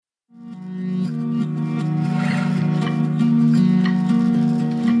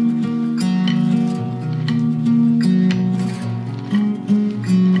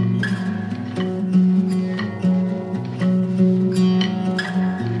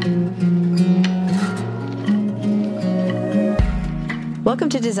Welcome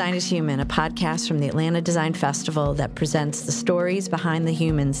to Design is Human, a podcast from the Atlanta Design Festival that presents the stories behind the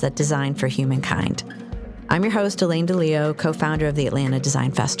humans that design for humankind. I'm your host, Elaine DeLeo, co-founder of the Atlanta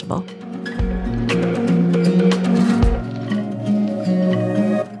Design Festival.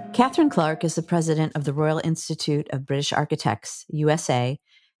 Catherine Clark is the president of the Royal Institute of British Architects, USA,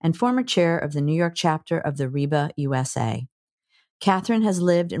 and former chair of the New York chapter of the RIBA USA. Catherine has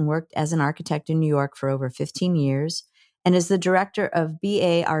lived and worked as an architect in New York for over 15 years and is the director of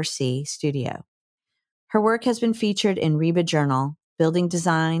BARC Studio. Her work has been featured in RIBA Journal, Building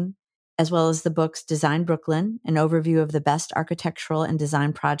Design, as well as the books Design Brooklyn, an overview of the best architectural and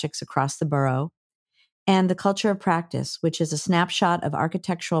design projects across the borough, and The Culture of Practice, which is a snapshot of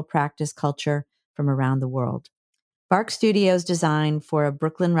architectural practice culture from around the world. BARC Studio's design for a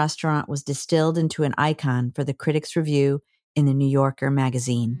Brooklyn restaurant was distilled into an icon for the Critics' Review in the New Yorker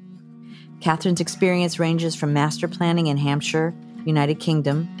magazine. Catherine's experience ranges from master planning in Hampshire, United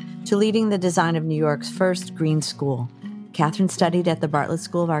Kingdom, to leading the design of New York's first green school. Catherine studied at the Bartlett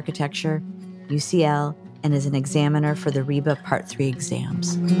School of Architecture, UCL, and is an examiner for the RIBA Part 3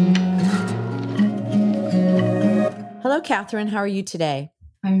 exams. Hello, Catherine. How are you today?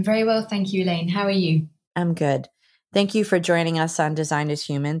 I'm very well, thank you, Elaine. How are you? I'm good. Thank you for joining us on Design is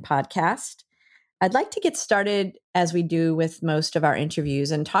Human podcast. I'd like to get started, as we do with most of our interviews,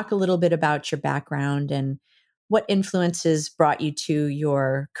 and talk a little bit about your background and what influences brought you to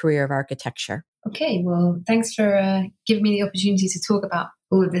your career of architecture. Okay, well, thanks for giving me the opportunity to talk about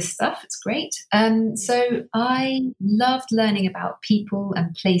all of this stuff. It's great. So I loved learning about people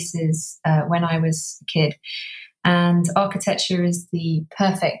and places when I was a kid. And architecture is the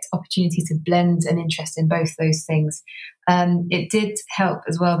perfect opportunity to blend an interest in both those things. It did help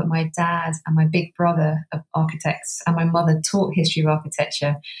as well that my dad and my big brother are architects and my mother taught history of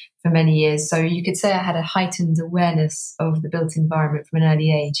architecture for many years. So you could say I had a heightened awareness of the built environment from an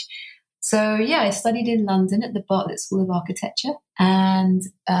early age. So yeah, I studied in London at the Bartlett School of Architecture, and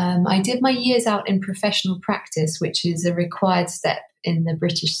I did my years out in professional practice, which is a required step in the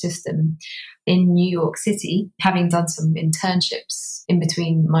British system in New York City, having done some internships in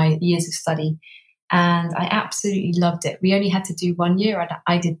between my years of study. And I absolutely loved it. We only had to do 1 year.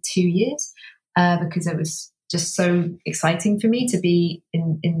 I did 2 years because it was just so exciting for me to be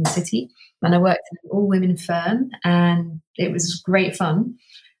in the city. And I worked in an all-women firm, and it was great fun.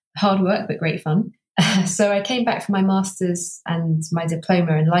 Hard work, but great fun. So I came back for my master's and my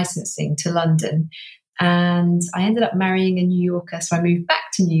diploma in licensing to London. And I ended up marrying a New Yorker. So I moved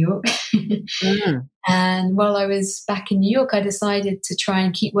back to New York. And while I was back in New York, I decided to try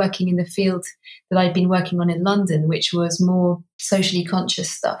and keep working in the field that I'd been working on in London, which was more socially conscious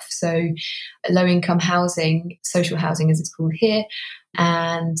stuff. So low-income housing, social housing as it's called here,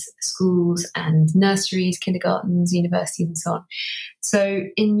 and schools and nurseries, kindergartens, universities, and so on. So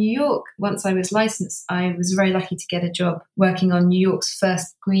in New York, once I was licensed, I was very lucky to get a job working on New York's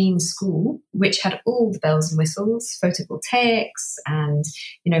first green school, which had all the bells and whistles, photovoltaics, and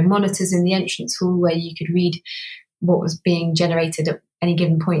monitors in the entrance hall where you could read what was being generated at any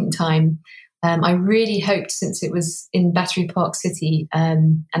given point in time. I really hoped, since it was in Battery Park City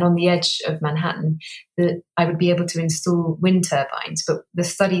and on the edge of Manhattan, that I would be able to install wind turbines. But the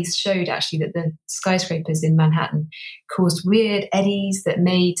studies showed actually that the skyscrapers in Manhattan caused weird eddies that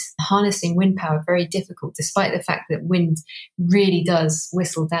made harnessing wind power very difficult, despite the fact that wind really does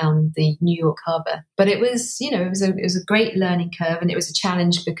whistle down the New York harbor. But it was, it was a great learning curve, and it was a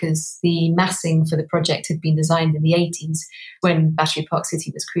challenge because the massing for the project had been designed in the 80s when Battery Park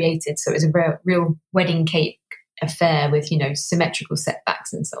City was created. So it was a real wedding cake affair with, symmetrical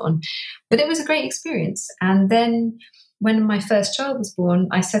setbacks and so on. But it was a great experience. And then when my first child was born,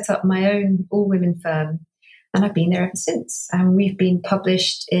 I set up my own all-women firm, and I've been there ever since. And we've been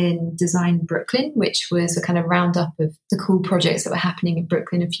published in Design Brooklyn, which was a kind of roundup of the cool projects that were happening in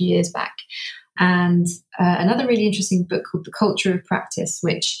Brooklyn a few years back. And another really interesting book called The Culture of Practice,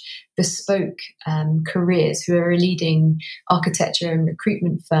 which bespoke careers who are a leading architecture and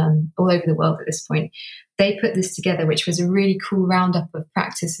recruitment firm all over the world at this point. They put this together, which was a really cool roundup of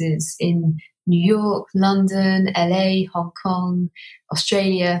practices in New York, London, LA, Hong Kong,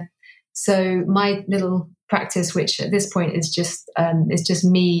 Australia. So my little practice, which at this point is just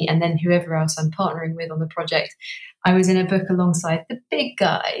me and then whoever else I'm partnering with on the project. I was in a book alongside the big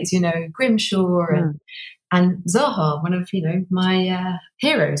guys, Grimshaw and Zaha, one of my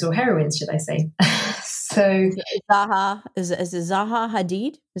heroes or heroines, should I say? So Zaha is it Zaha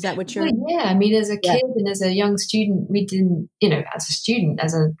Hadid? Is that what you're? Yeah, I mean, as a kid and as a young student, we didn't,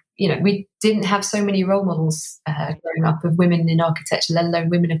 we didn't have so many role models growing up of women in architecture, let alone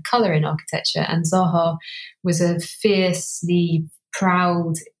women of color in architecture. And Zaha was a fiercely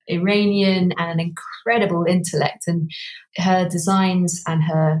proud Iranian and an incredible intellect. And her designs and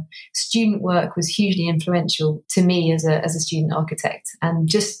her student work was hugely influential to me as a student architect.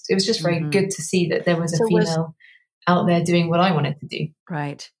 And it was just very good to see that there was a female out there doing what I wanted to do.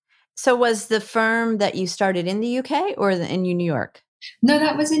 Right. So was the firm that you started in the UK or in New York? No,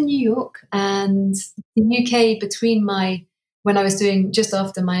 that was in New York. And the UK, when I was doing just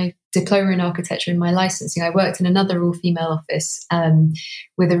after my diploma in architecture and my licensing, I worked in another all-female office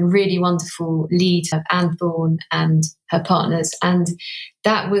with a really wonderful lead, Anne Thorne, and her partners. And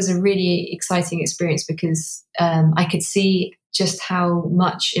that was a really exciting experience because I could see just how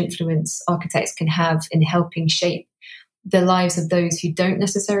much influence architects can have in helping shape the lives of those who don't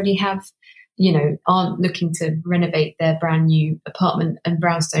necessarily have, aren't looking to renovate their brand new apartment and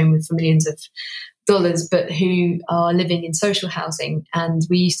brownstone for millions of dollars, but who are living in social housing. And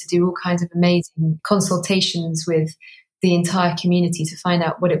we used to do all kinds of amazing consultations with the entire community to find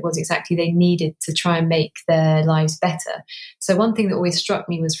out what it was exactly they needed to try and make their lives better. So one thing that always struck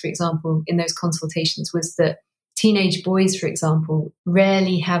me was, for example, in those consultations was that teenage boys, for example,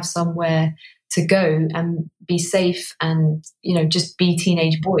 rarely have somewhere to go and be safe and, just be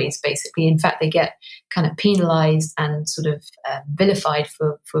teenage boys, basically. In fact, they get kind of penalized and sort of vilified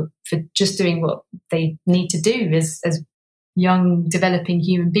for just doing what they need to do as young developing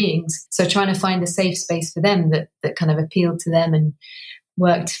human beings. So trying to find a safe space for them that kind of appealed to them and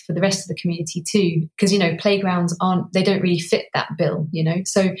worked for the rest of the community too, because playgrounds they don't really fit that bill.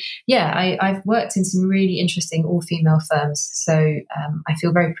 So yeah, I've worked in some really interesting all-female firms, so I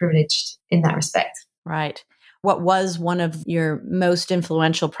feel very privileged in that respect. Right. What was one of your most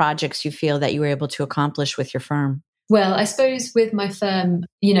influential projects you feel that you were able to accomplish with your firm? Well, I suppose with my firm,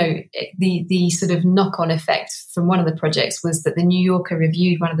 the sort of knock-on effect from one of the projects was that the New Yorker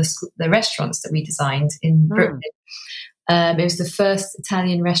reviewed one of the restaurants that we designed in Brooklyn. It was the first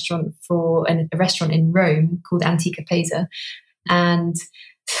Italian restaurant for a restaurant in Rome called Antica Pesa. And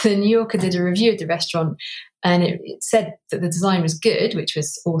the New Yorker did a review of the restaurant, and it said that the design was good, which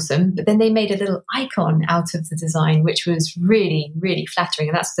was awesome. But then they made a little icon out of the design, which was really, really flattering.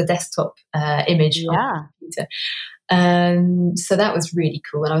 And that's the desktop image on the computer. So that was really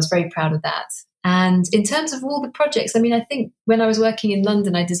cool. And I was very proud of that. And in terms of all the projects, I think when I was working in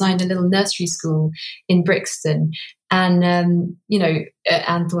London, I designed a little nursery school in Brixton and,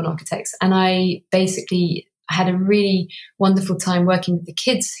 Anne Thorne Architects. And I basically had a really wonderful time working with the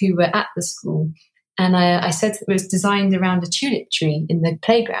kids who were at the school. And I said it was designed around a tulip tree in the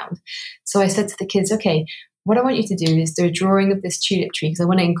playground. So I said to the kids, okay, what I want you to do is do a drawing of this tulip tree because I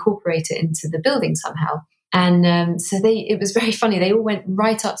want to incorporate it into the building somehow. And so it was very funny. They all went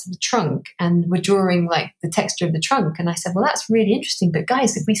right up to the trunk and were drawing like the texture of the trunk. And I said, well, that's really interesting. But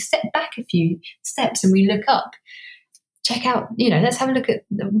guys, if we step back a few steps and we look up, check out, let's have a look at,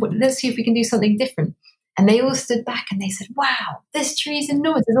 let's see if we can do something different. And they all stood back and they said, wow, this tree is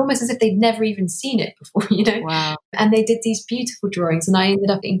enormous. It's almost as if they'd never even seen it before, Wow. And they did these beautiful drawings. And I ended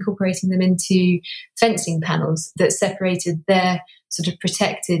up incorporating them into fencing panels that separated their sort of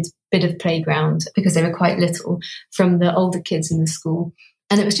protected bit of playground because they were quite little from the older kids in the school.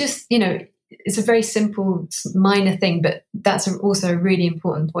 And it was just, it's a very simple, minor thing, but that's also a really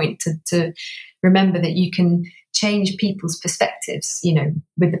important point to remember that you can change people's perspectives,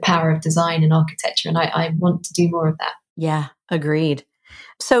 with the power of design and architecture. And I want to do more of that. Yeah, agreed.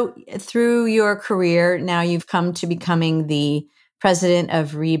 So through your career, now you've come to becoming the president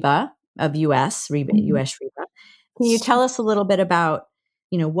of RIBA, of US RIBA. Can you tell us a little bit about,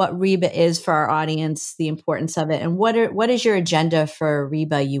 what RIBA is for our audience, the importance of it, and what is your agenda for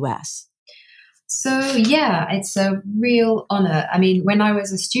RIBA US? So, yeah, it's a real honor. When I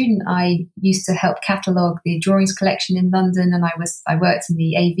was a student, I used to help catalogue the drawings collection in London, and I worked in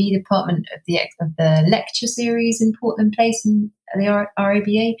the AV department of the lecture series in Portland Place in the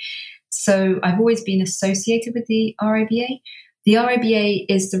RIBA. So I've always been associated with the RIBA. The RIBA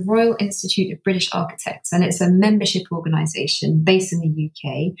is the Royal Institute of British Architects, and it's a membership organisation based in the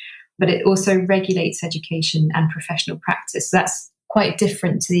UK, but it also regulates education and professional practice. So that's quite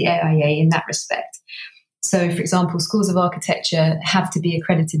different to the AIA in that respect. So, for example, schools of architecture have to be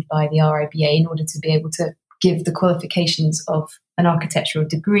accredited by the RIBA in order to be able to give the qualifications of an architectural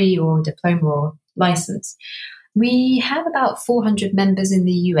degree or diploma or license. We have about 400 members in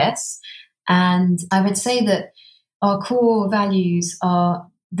the US, and I would say that our core values are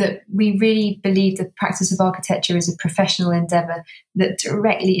that we really believe that the practice of architecture is a professional endeavour that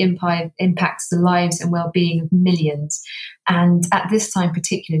directly impacts the lives and well-being of millions. And at this time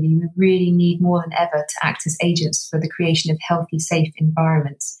particularly, we really need more than ever to act as agents for the creation of healthy, safe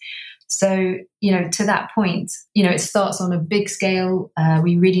environments. So, to that point, it starts on a big scale.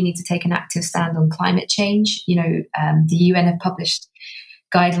 We really need to take an active stand on climate change. The UN have published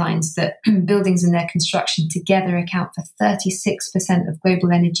guidelines that buildings and their construction together account for 36% of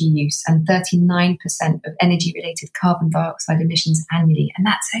global energy use and 39% of energy-related carbon dioxide emissions annually. And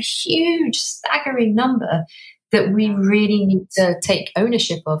that's a huge, staggering number that we really need to take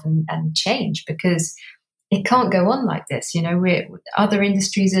ownership of and change, because it can't go on like this. Other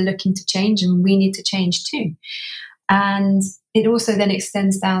industries are looking to change, and we need to change too. And it also then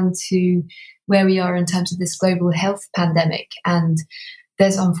extends down to where we are in terms of this global health pandemic. And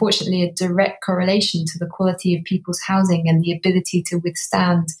there's unfortunately a direct correlation to the quality of people's housing and the ability to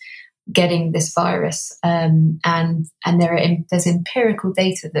withstand getting this virus. And there's empirical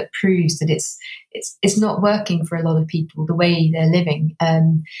data that proves that it's not working for a lot of people, the way they're living,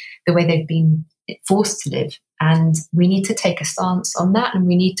 the way they've been forced to live. And we need to take a stance on that, and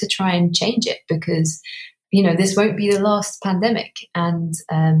we need to try and change it, because this won't be the last pandemic, and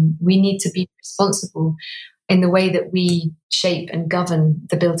we need to be responsible in the way that we shape and govern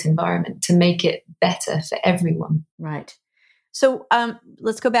the built environment to make it better for everyone. Right. So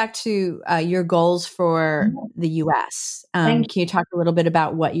let's go back to your goals for the US. Can you talk a little bit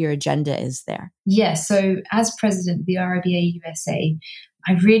about what your agenda is there? Yes. So as president of the RIBA USA,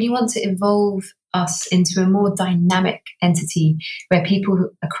 I really want to evolve us into a more dynamic entity where people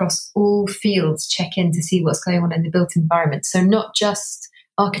across all fields check in to see what's going on in the built environment. So not just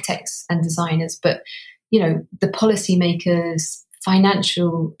architects and designers, but the policymakers,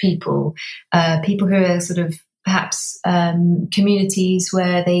 financial people, people who are sort of perhaps communities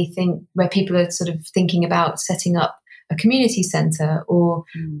where people are sort of thinking about setting up a community centre or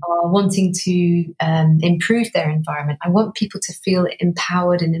are wanting to improve their environment. I want people to feel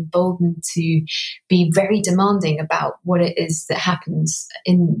empowered and emboldened to be very demanding about what it is that happens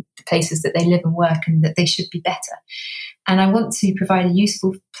in the places that they live and work, and that they should be better. And I want to provide a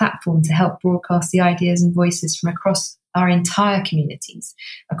useful platform to help broadcast the ideas and voices from across our entire communities,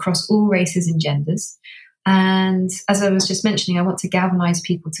 across all races and genders. And as I was just mentioning, I want to galvanise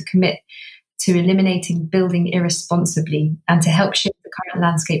people to commit to eliminating building irresponsibly and to help shift the current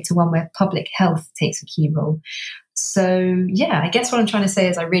landscape to one where public health takes a key role. So, I guess what I'm trying to say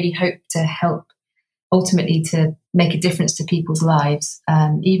is I really hope to help ultimately to make a difference to people's lives,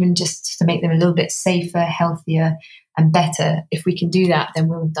 even just to make them a little bit safer, healthier, and better. If we can do that, then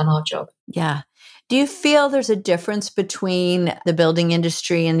we'll have done our job. Yeah. Do you feel there's a difference between the building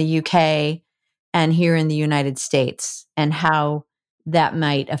industry in the UK and here in the United States, and how that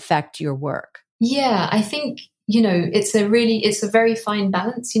might affect your work? Yeah, I think, it's a very fine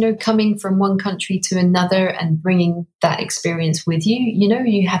balance, coming from one country to another and bringing that experience with you.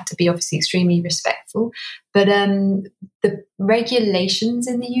 You have to be obviously extremely respectful, but the regulations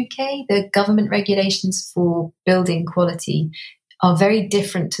in the UK, the government regulations for building quality, are very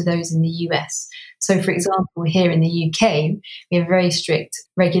different to those in the US. So, for example, here in the UK, we have very strict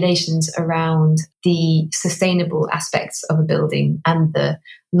regulations around the sustainable aspects of a building and the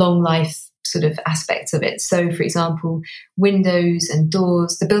long life sort of aspects of it. So, for example, windows and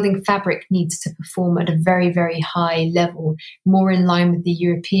doors, the building fabric needs to perform at a very, very high level, more in line with the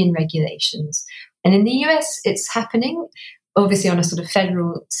European regulations. And in the US, it's happening, obviously on a sort of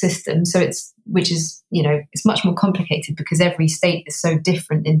federal system. So it's much more complicated because every state is so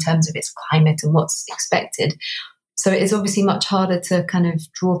different in terms of its climate and what's expected. So it is obviously much harder to kind of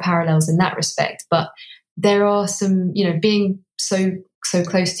draw parallels in that respect. But there are some, being so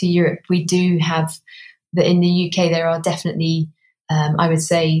close to Europe, we do have that in the UK, there are definitely, I would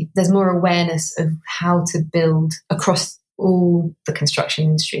say, there's more awareness of how to build across all the construction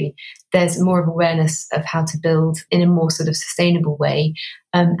industry. There's more of awareness of how to build in a more sort of sustainable way.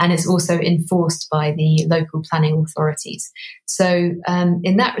 And it's also enforced by the local planning authorities. So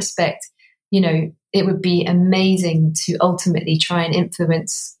in that respect, it would be amazing to ultimately try and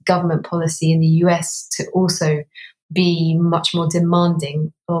influence government policy in the US to also be much more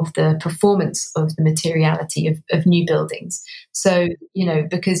demanding of the performance of the materiality of new buildings. So,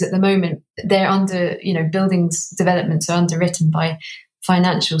 because at the moment they're under, buildings developments are underwritten by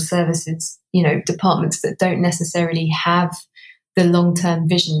financial services, departments that don't necessarily have the long-term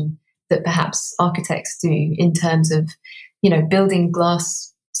vision that perhaps architects do in terms of, building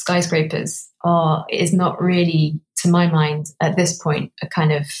glass skyscrapers is not really, to my mind, at this point, a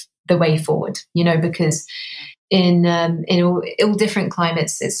kind of the way forward, because in all different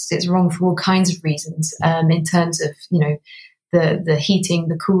climates, it's wrong for all kinds of reasons, in terms of, the heating,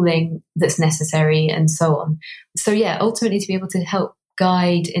 the cooling that's necessary and so on. So ultimately to be able to help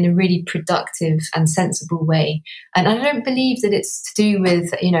guide in a really productive and sensible way. And I don't believe that it's to do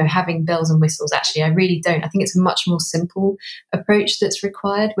with, having bells and whistles. Actually, I really don't. I think it's a much more simple approach that's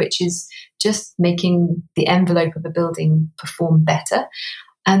required, which is just making the envelope of a building perform better.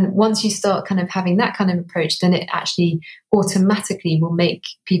 And once you start kind of having that kind of approach, then it actually automatically will make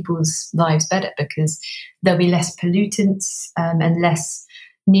people's lives better, because there'll be less pollutants and less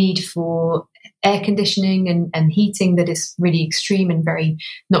need for air conditioning and heating that is really extreme and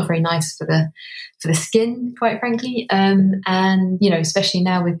not very nice for the skin, quite frankly. And especially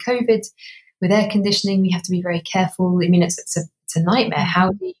now with COVID, with air conditioning, we have to be very careful. I mean, it's a nightmare.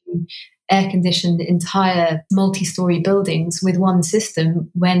 How do you air condition entire multi-story buildings with one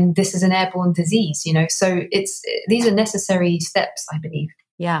system when this is an airborne disease? So these are necessary steps, I believe.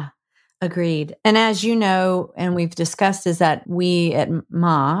 Yeah. Agreed. And as you know, and we've discussed, is that we at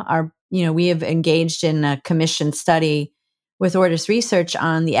MA we have engaged in a commissioned study with Ortus Research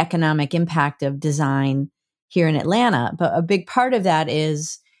on the economic impact of design here in Atlanta. But a big part of that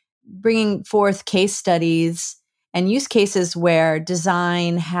is bringing forth case studies and use cases where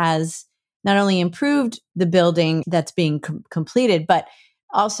design has not only improved the building that's being completed, but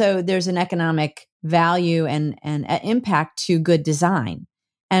also there's an economic value and impact to good design.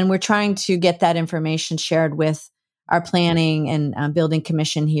 And we're trying to get that information shared with our planning and building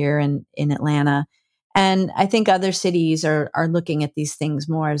commission here in Atlanta. And I think other cities are looking at these things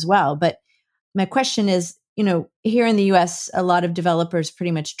more as well. But my question is, here in the US, a lot of developers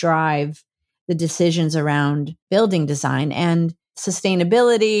pretty much drive the decisions around building design and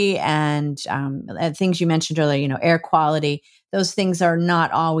sustainability and things you mentioned earlier, air quality. Those things are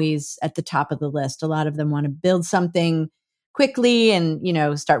not always at the top of the list. A lot of them want to build something quickly and,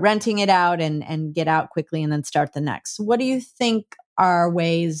 start renting it out and get out quickly and then start the next. What do you think are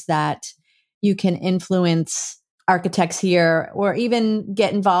ways that you can influence architects here or even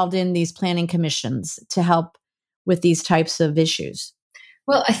get involved in these planning commissions to help with these types of issues?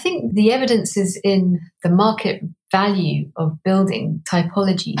 Well, I think the evidence is in the market value of building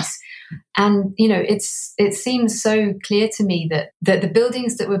typologies. And, it seems so clear to me that the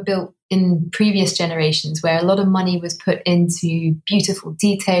buildings that were built in previous generations, where a lot of money was put into beautiful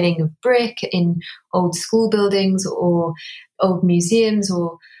detailing of brick in old school buildings or old museums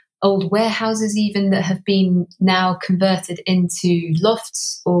or old warehouses even that have been now converted into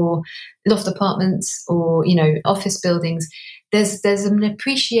lofts or loft apartments or, office buildings, there's an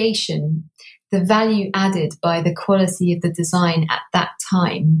appreciation, the value added by the quality of the design at that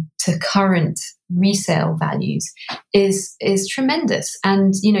time to current resale values is tremendous.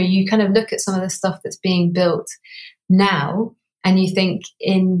 And, you kind of look at some of the stuff that's being built now and you think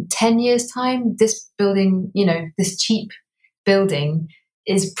in 10 years time, this building, this cheap building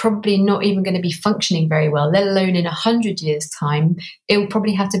is probably not even going to be functioning very well, let alone in 100 years time, it will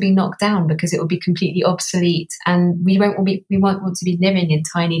probably have to be knocked down because it will be completely obsolete. And we won't want to be living in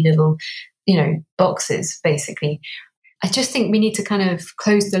tiny little, boxes, basically. I just think we need to kind of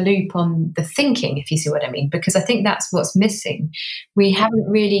close the loop on the thinking, if you see what I mean, because I think that's what's missing. We haven't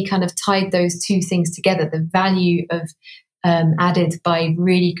really kind of tied those two things together, the value of added by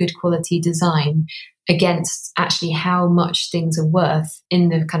really good quality design against actually how much things are worth in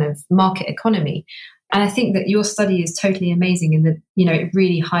the kind of market economy. And I think that your study is totally amazing in that, it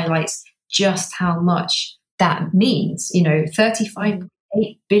really highlights just how much that means. $35.8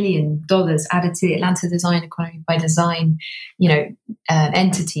 billion added to the Atlanta design economy by design,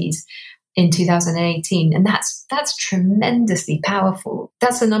 entities in 2018. And that's tremendously powerful.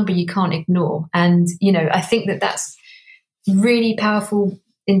 That's a number you can't ignore. And, I think that that's really powerful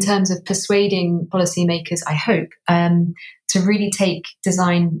in terms of persuading policymakers, I hope, to really take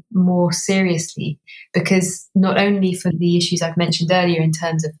design more seriously, because not only for the issues I've mentioned earlier in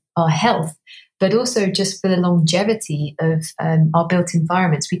terms of our health, but also just for the longevity of our built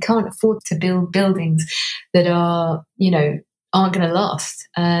environments. We can't afford to build buildings that are, aren't going to last.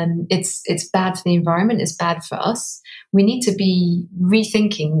 It's bad for the environment. It's bad for us. We need to be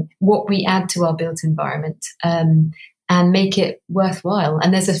rethinking what we add to our built environment and make it worthwhile.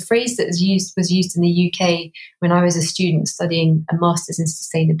 And there's a phrase that was used in the UK when I was a student studying a master's in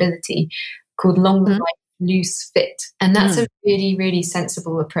sustainability called long life, loose fit. And that's a really, really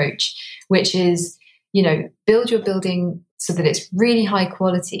sensible approach, which is, build your building so that it's really high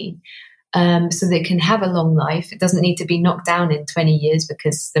quality, so that it can have a long life. It doesn't need to be knocked down in 20 years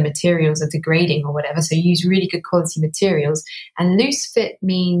because the materials are degrading or whatever. So use really good quality materials. And loose fit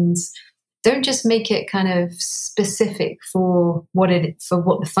means don't just make it kind of specific for what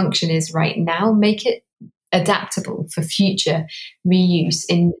the function is right now. Make it adaptable for future reuse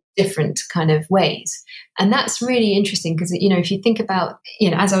in different kind of ways. And that's really interesting because, if you think about,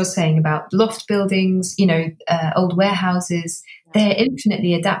 as I was saying about loft buildings, old warehouses, they're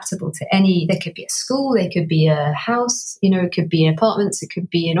infinitely adaptable to there could be a school, they could be a house, it could be apartments, it could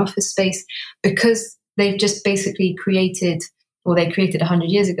be an office space, because they've just basically created 100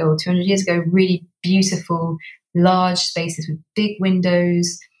 years ago or 200 years ago, really beautiful, large spaces with big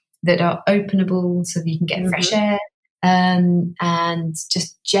windows that are openable so that you can get fresh air, and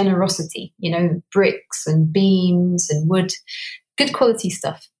just generosity, bricks and beams and wood, good quality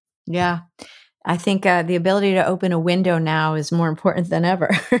stuff. Yeah. I think the ability to open a window now is more important than ever.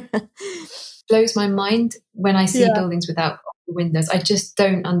 Blows my mind when I see buildings without windows. I just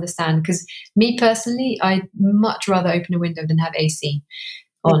don't understand, because me personally, I'd much rather open a window than have AC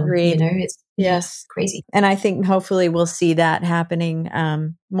on. Agreed. It's crazy. And I think hopefully we'll see that happening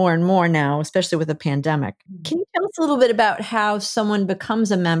more and more now, especially with the pandemic. Can you tell us a little bit about how someone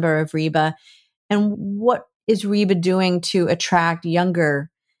becomes a member of RIBA, and what is RIBA doing to attract younger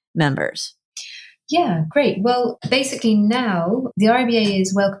members? Yeah, great. Well, basically now the RIBA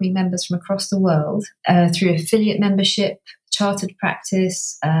is welcoming members from across the world through affiliate membership, chartered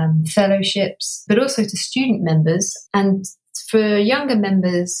practice, fellowships, but also to student members. And for younger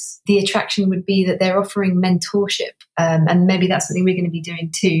members, the attraction would be that they're offering mentorship. And maybe that's something we're going to be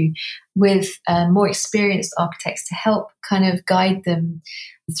doing too, with more experienced architects to help kind of guide them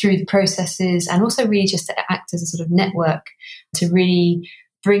through the processes, and also really just to act as a sort of network to really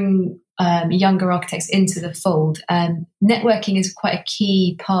bring younger architects into the fold. Networking is quite a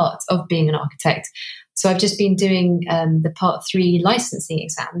key part of being an architect. So I've just been doing the Part 3 licensing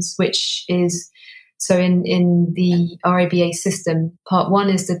exams, which is, so in the RIBA system, Part 1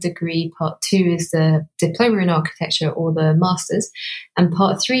 is the degree, Part 2 is the diploma in architecture or the master's, and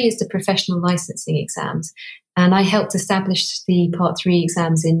Part 3 is the professional licensing exams. And I helped establish the Part 3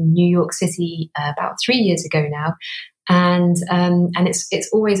 exams in New York City about 3 years ago now. And it's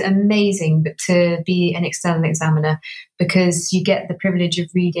always amazing to be an external examiner, because you get the privilege of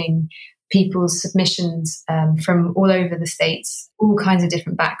reading people's submissions from all over the States, all kinds of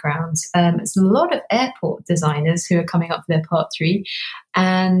different backgrounds. It's a lot of airport designers who are coming up for their Part 3.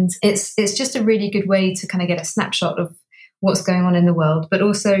 And it's just a really good way to kind of get a snapshot of what's going on in the world. But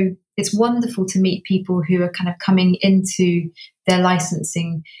also it's wonderful to meet people who are kind of coming into their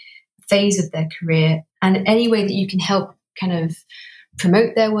licensing phase of their career, and any way that you can help kind of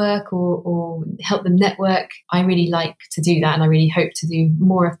promote their work or help them network, I really like to do that, and I really hope to do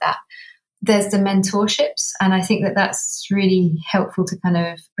more of that. There's the mentorships, and I think that that's really helpful to kind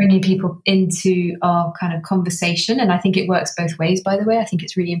of bringing people into our kind of conversation. And I think it works both ways, by the way. I think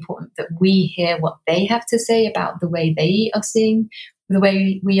it's really important that we hear what they have to say about the way they are seeing the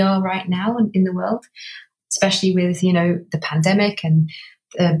way we are right now in the world, especially with, the pandemic and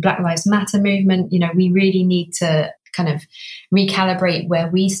the Black Lives Matter movement. We really need to kind of recalibrate where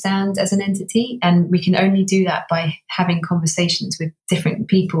we stand as an entity. And we can only do that by having conversations with different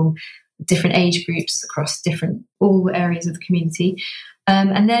people, different age groups across all areas of the community.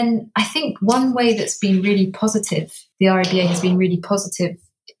 And then I think one way that's been really positive, the RIBA has been really positive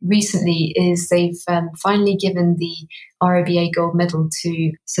recently, is they've finally given the RIBA gold medal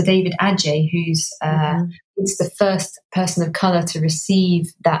to Sir David Adjaye, who's it's the first person of colour to receive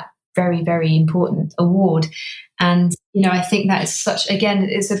that very, very important award. And, I think that is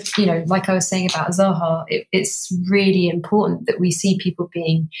like I was saying about Zaha, it's really important that we see people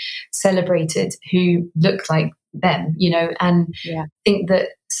being celebrated who look like them, and I think that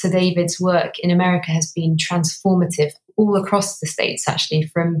Sir David's work in America has been transformative all across the States, actually,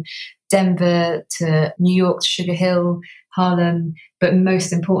 from Denver to New York to Sugar Hill, Harlem, but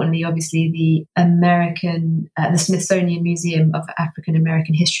most importantly, obviously, the Smithsonian Museum of African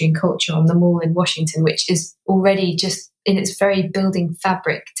American History and Culture on the Mall in Washington, which is already just in its very building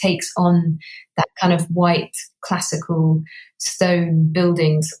fabric takes on that kind of white classical stone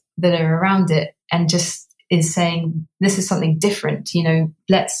buildings that are around it, and just is saying, this is something different,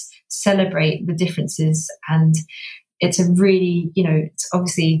 let's celebrate the differences. And it's a really, it's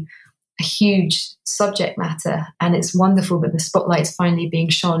obviously a huge subject matter, and it's wonderful that the spotlight's finally being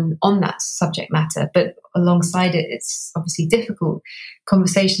shone on that subject matter. But alongside it, it's obviously difficult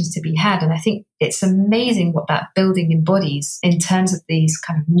conversations to be had. And I think it's amazing what that building embodies in terms of these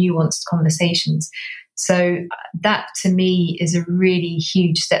kind of nuanced conversations. So that to me is a really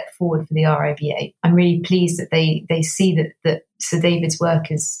huge step forward for the RIBA. I'm really pleased that they see that Sir David's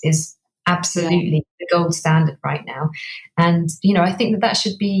work is absolutely the gold standard right now. And, I think that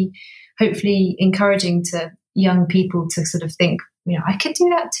should be hopefully encouraging to young people to sort of think, I could do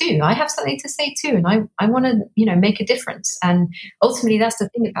that too. I have something to say too. And I want to, make a difference. And ultimately, that's the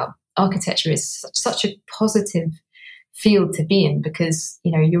thing about architecture, is such a positive field to be in, because,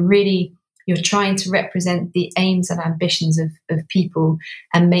 you're trying to represent the aims and ambitions of people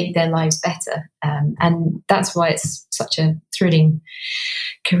and make their lives better. And that's why it's such a thrilling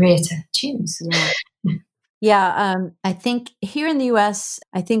career to choose. Yeah, I think here in the US,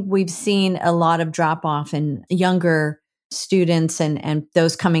 I think we've seen a lot of drop off in younger students and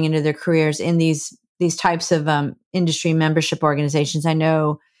those coming into their careers in these types of industry membership organizations. I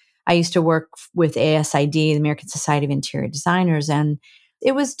know I used to work with ASID, the American Society of Interior Designers, and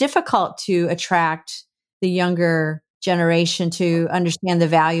it was difficult to attract the younger generation to understand the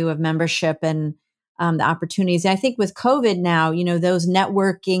value of membership and the opportunities. And I think with COVID now, those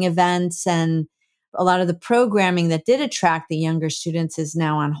networking events and a lot of the programming that did attract the younger students is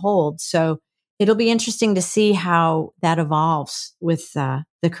now on hold. So it'll be interesting to see how that evolves with the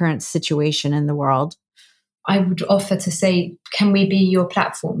current situation in the world. I would offer to say, can we be your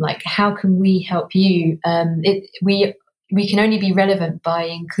platform? Like, how can we help you? We can only be relevant by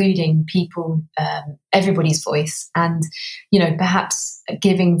including people, everybody's voice, and, perhaps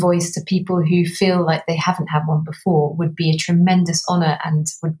giving voice to people who feel like they haven't had one before would be a tremendous honor, and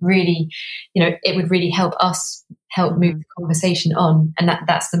would really, it would really help us move the conversation on. And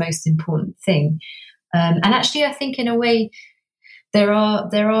that's the most important thing. And actually, I think in a way, there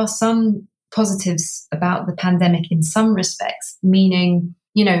are some positives about the pandemic in some respects, meaning,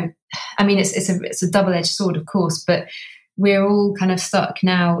 it's a double-edged sword, of course, but we're all kind of stuck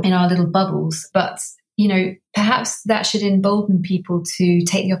now in our little bubbles. But, perhaps that should embolden people to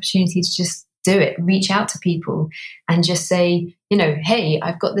take the opportunity to just do it, reach out to people and just say, hey,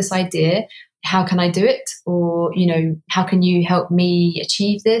 I've got this idea. How can I do it? Or, how can you help me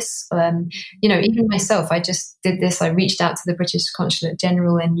achieve this? Even myself, I just did this. I reached out to the British Consulate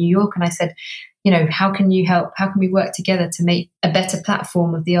General in New York and I said, how can you help? How can we work together to make a better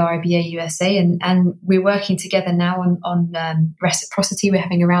platform of the RIBA USA? And we're working together now on reciprocity. We're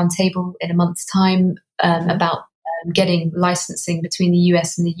having a roundtable in a month's time about getting licensing between the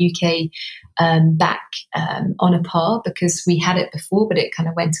US and the UK back on a par, because we had it before, but it kind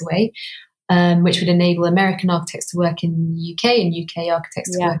of went away. Which would enable American architects to work in the UK and UK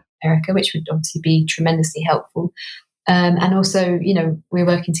architects to work in America, which would obviously be tremendously helpful. And also, we're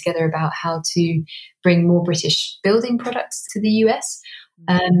working together about how to bring more British building products to the US,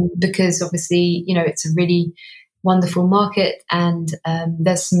 because obviously, it's a really wonderful market, and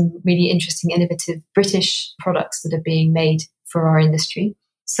there's some really interesting, innovative British products that are being made for our industry.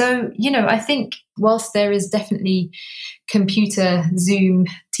 So, I think whilst there is definitely computer, Zoom,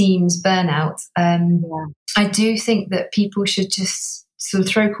 Teams burnout, I do think that people should just sort of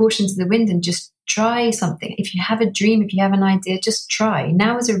throw caution to the wind and just try something. If you have a dream, if you have an idea, just try.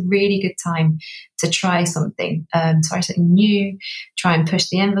 Now is a really good time to try something, new, try and push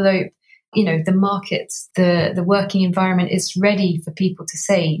the envelope. The market, the working environment is ready for people to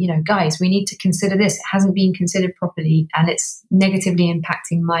say, guys, we need to consider this. It hasn't been considered properly and it's negatively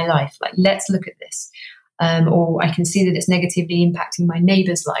impacting my life. Like, let's look at this. Or I can see that it's negatively impacting my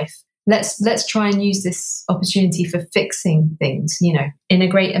neighbor's life. Let's try and use this opportunity for fixing things, in a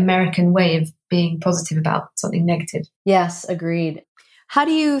great American way of being positive about something negative. Yes, agreed. How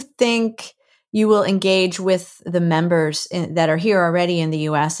do you think you will engage with the members that are here already in the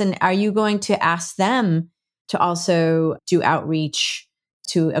US? And are you going to ask them to also do outreach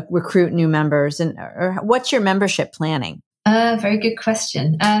to recruit new members? Or what's your membership planning? Very good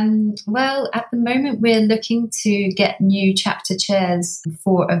question. Well, at the moment, we're looking to get new chapter chairs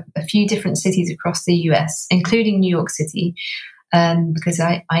for a few different cities across the US, including New York City, because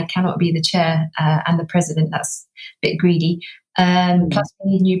I cannot be the chair and the president. That's a bit greedy. Plus,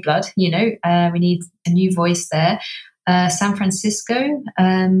 we need new blood, we need a new voice there. San Francisco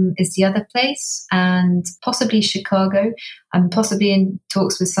is the other place, and possibly Chicago. I'm possibly in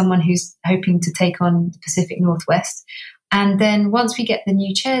talks with someone who's hoping to take on the Pacific Northwest. And then once we get the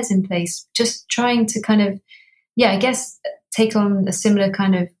new chairs in place, just trying to kind of, take on a similar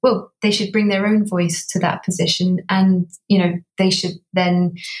kind of, they should bring their own voice to that position. And, they should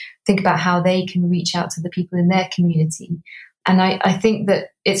then think about how they can reach out to the people in their community. And I think that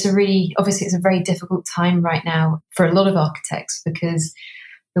it's a very difficult time right now for a lot of architects, because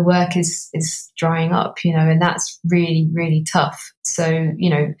the work is drying up, and that's really, really tough. So,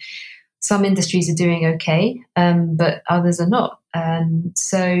 some industries are doing okay, but others are not.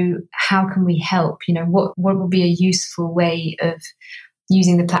 So how can we help? What will be a useful way of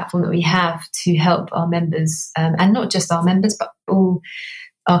using the platform that we have to help our members, and not just our members, but all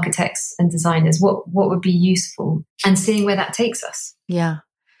architects and designers, what would be useful, and seeing where that takes us. Yeah.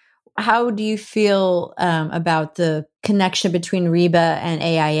 How do you feel about the connection between RIBA and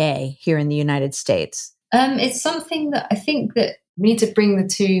AIA here in the United States? It's something that I think that we need to bring the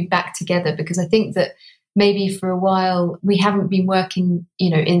two back together, because I think that maybe for a while we haven't been working,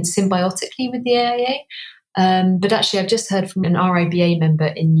 in symbiotically with the AIA. But actually, I've just heard from an RIBA member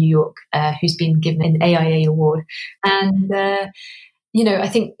in New York who's been given an AIA award. And, I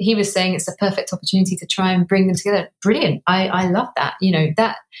think he was saying it's a perfect opportunity to try and bring them together. Brilliant. I love that.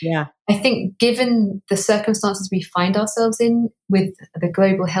 Yeah. I think given the circumstances we find ourselves in with the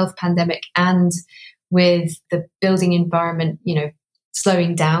global health pandemic and with the building environment,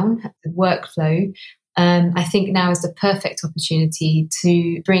 slowing down the workflow, I think now is the perfect opportunity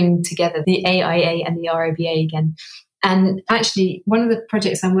to bring together the AIA and the RIBA again. And actually, one of the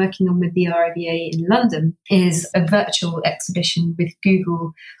projects I'm working on with the RIBA in London is a virtual exhibition with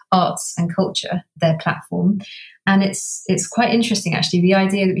Google Arts and Culture, their platform. And it's quite interesting, actually. The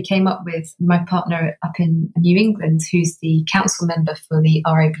idea that we came up with, my partner up in New England, who's the council member for the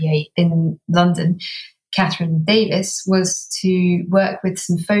RIBA in London, Catherine Davis, was to work with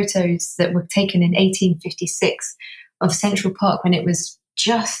some photos that were taken in 1856 of Central Park when it was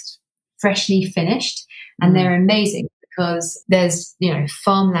just freshly finished. And they're amazing because there's,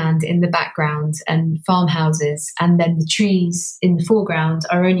 farmland in the background and farmhouses, and then the trees in the foreground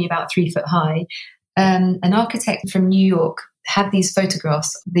are only about 3 foot high. An architect from New York had these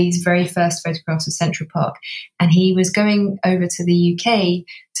photographs, these very first photographs of Central Park, and he was going over to the UK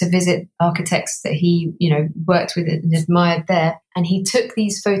to visit architects that he, worked with and admired there. And he took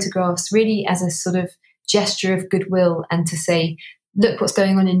these photographs really as a sort of gesture of goodwill and to say, look what's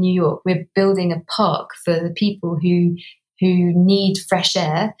going on in New York. We're building a park for the people who need fresh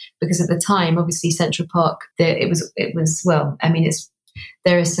air, because at the time, obviously, Central Park, there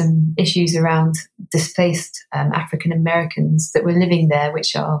are some issues around displaced African Americans that were living there,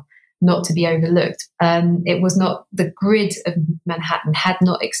 which are not to be overlooked. It was not, the grid of Manhattan had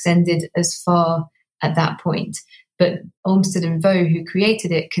not extended as far at that point, but Olmsted and Vaux, who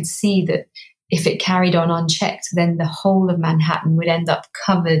created it, could see that if it carried on unchecked, then the whole of Manhattan would end up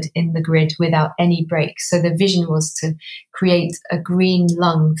covered in the grid without any break. So the vision was to create a green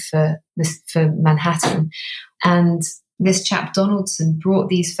lung for Manhattan. And this chap Donaldson brought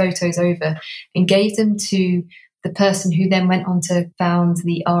these photos over and gave them to the person who then went on to found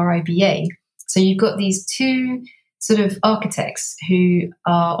the RIBA. So you've got these two sort of architects who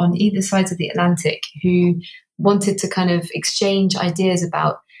are on either sides of the Atlantic, who wanted to kind of exchange ideas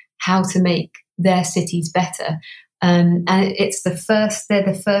about how to make their cities better. And they're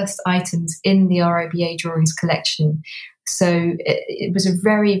the first items in the RIBA drawings collection. So it was a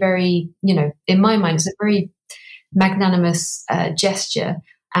very, very, in my mind, it's a very magnanimous gesture.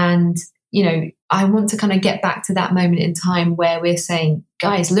 And, I want to kind of get back to that moment in time where we're saying,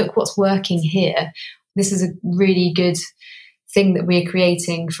 guys, look what's working here. This is a really good thing that we're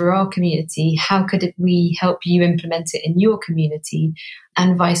creating for our community. How could we help you implement it in your community,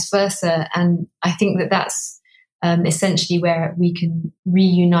 and vice versa? And I think that that's essentially where we can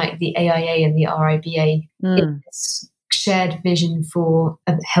reunite the AIA and the RIBA in this shared vision for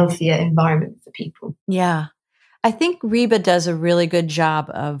a healthier environment for people. Yeah. I think RIBA does a really good job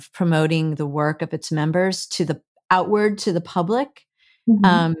of promoting the work of its members outward to the public.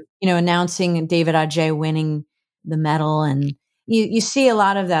 Mm-hmm. Announcing David Adjaye winning the medal, and you see a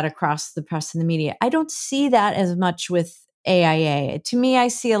lot of that across the press and the media. I don't see that as much with AIA. To me, I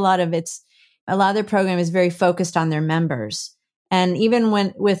see a lot of their program is very focused on their members. And even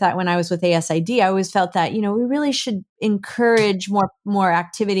when I was with ASID, I always felt that, we really should encourage more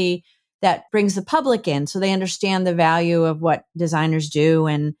activity that brings the public in, so they understand the value of what designers do.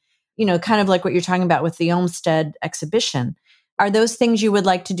 And, kind of like what you're talking about with the Olmsted exhibition. Are those things you would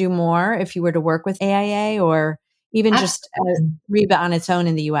like to do more if you were to work with AIA, or even just RIBA on its own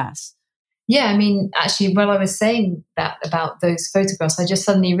in the US? Yeah, I mean, actually, while I was saying that about those photographs, I just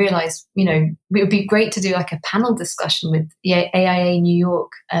suddenly realized, it would be great to do like a panel discussion with the AIA New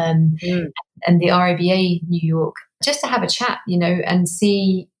York and the RIBA New York, just to have a chat, and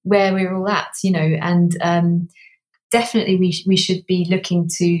see where we're all at, and definitely we should be looking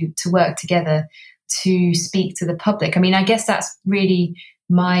to work together to speak to the public. I mean, I guess that's really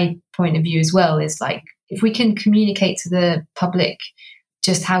my point of view as well, is like, if we can communicate to the public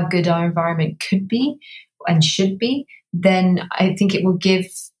just how good our environment could be and should be, then I think it will give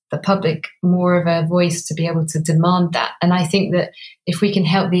the public more of a voice to be able to demand that. And I think that if we can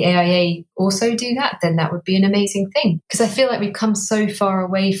help the AIA also do that, then that would be an amazing thing. Because I feel like we've come so far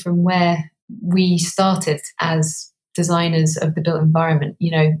away from where we started as designers of the built environment.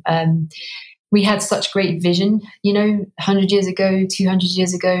 We had such great vision, 100 years ago, 200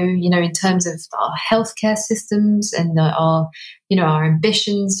 years ago, in terms of our healthcare systems and our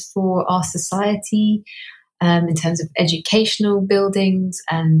ambitions for our society, in terms of educational buildings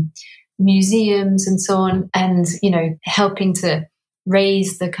and museums and so on, and, helping to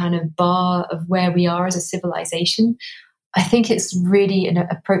raise the kind of bar of where we are as a civilization. I think it's really an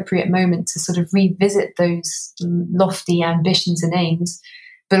appropriate moment to sort of revisit those lofty ambitions and aims,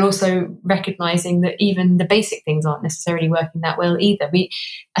 but also recognizing that even the basic things aren't necessarily working that well either.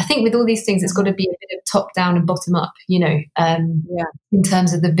 I think with all these things, it's got to be a bit of top down and bottom up, in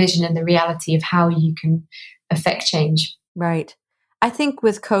terms of the vision and the reality of how you can affect change. Right. I think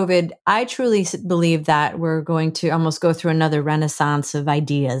with COVID, I truly believe that we're going to almost go through another renaissance of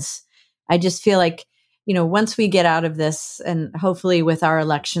ideas. I just feel like, once we get out of this, and hopefully with our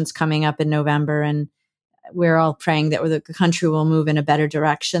elections coming up in November, and we're all praying that the country will move in a better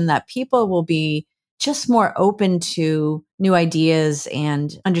direction, that people will be just more open to new ideas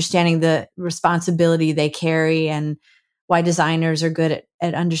and understanding the responsibility they carry, and why designers are good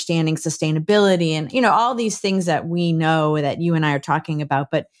at understanding sustainability and, all these things that we know that you and I are talking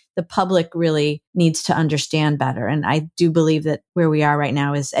about, but the public really needs to understand better. And I do believe that where we are right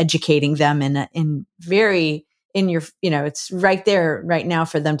now is educating them it's right there right now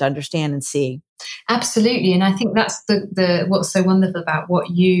for them to understand and see. Absolutely. And I think that's the what's so wonderful about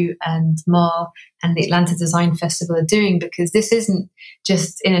what you and Mar and the Atlanta Design Festival are doing, because this isn't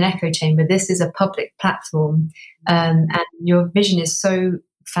just in an echo chamber. This is a public platform. And your vision is so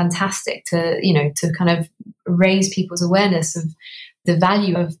fantastic to kind of raise people's awareness of the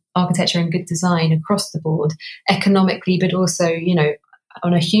value of architecture and good design across the board, economically, but also,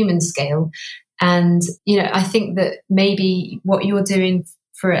 on a human scale. And, I think that maybe what you're doing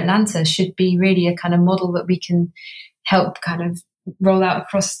for Atlanta should be really a kind of model that we can help kind of roll out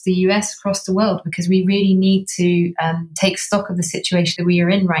across the US, across the world, because we really need to take stock of the situation that we are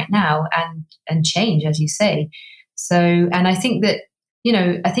in right now and change, as you say. So, and I think that,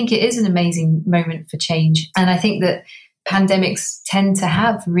 I think it is an amazing moment for change. And I think that pandemics tend to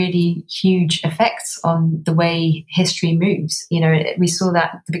have really huge effects on the way history moves. We saw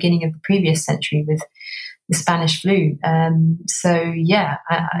that at the beginning of the previous century with the Spanish flu. I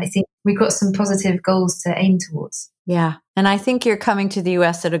think we've got some positive goals to aim towards. Yeah. And I think you're coming to the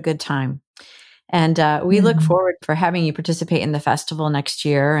US at a good time. And we look forward for having you participate in the festival next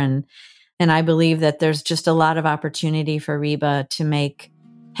year. And I believe that there's just a lot of opportunity for RIBA to make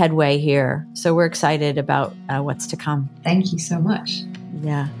headway here. So we're excited about what's to come. Thank you so much.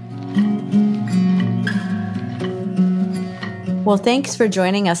 Yeah. Well, thanks for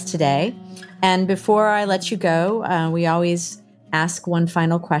joining us today. And before I let you go, we always ask one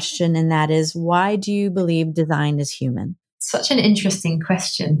final question, and that is, why do you believe design is human? Such an interesting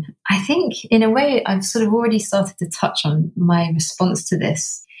question. I think in a way, I've sort of already started to touch on my response to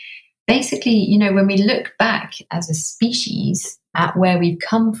this. Basically, when we look back as a species at where we've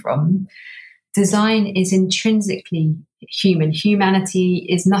come from, design is intrinsically human. Humanity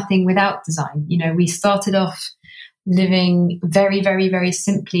is nothing without design. We started off living very, very, very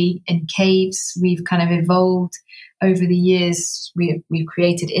simply in caves. We've kind of evolved over the years. We've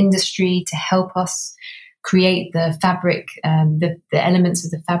created industry to help us create the fabric, the elements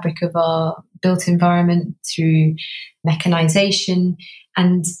of the fabric of our built environment through mechanization.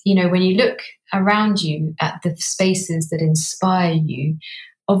 And, when you look around you at the spaces that inspire you,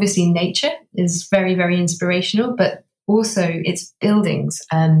 obviously nature is very, very inspirational, but also it's buildings,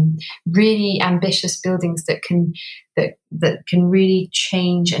 really ambitious buildings that can really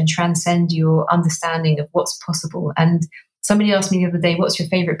change and transcend your understanding of what's possible. And somebody asked me the other day, what's your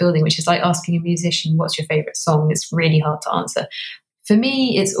favorite building? Which is like asking a musician, what's your favorite song? It's really hard to answer. For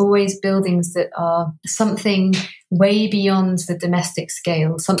me, it's always buildings that are something way beyond the domestic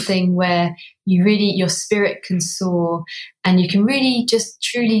scale, something where your spirit can soar and you can really just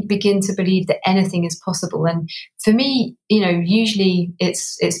truly begin to believe that anything is possible. And for me, usually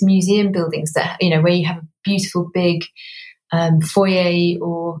it's museum buildings that, where you have a beautiful big foyer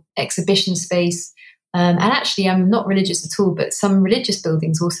or exhibition space. And actually, I'm not religious at all, but some religious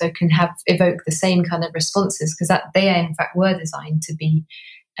buildings also can evoke the same kind of responses, because they are, in fact, were designed to be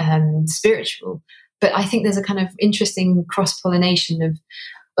spiritual. But I think there's a kind of interesting cross-pollination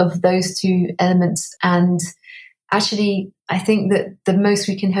of those two elements. And actually, I think that the most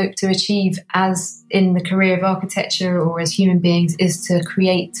we can hope to achieve as in the career of architecture or as human beings is to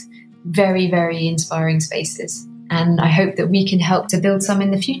create very, very inspiring spaces. And I hope that we can help to build some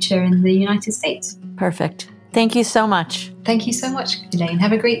in the future in the United States. Perfect. Thank you so much. Thank you so much, Elaine.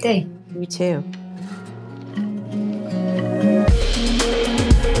 Have a great day. You too.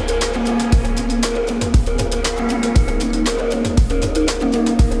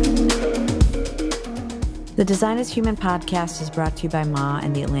 The Design is Human podcast is brought to you by Ma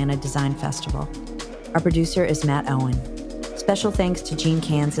and the Atlanta Design Festival. Our producer is Matt Owen. Special thanks to Gene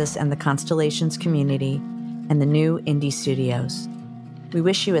Kansas and the Constellations community and the new Indie Studios. We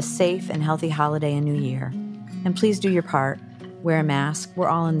wish you a safe and healthy holiday and new year. And please do your part. Wear a mask. We're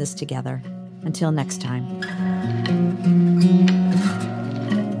all in this together. Until next time.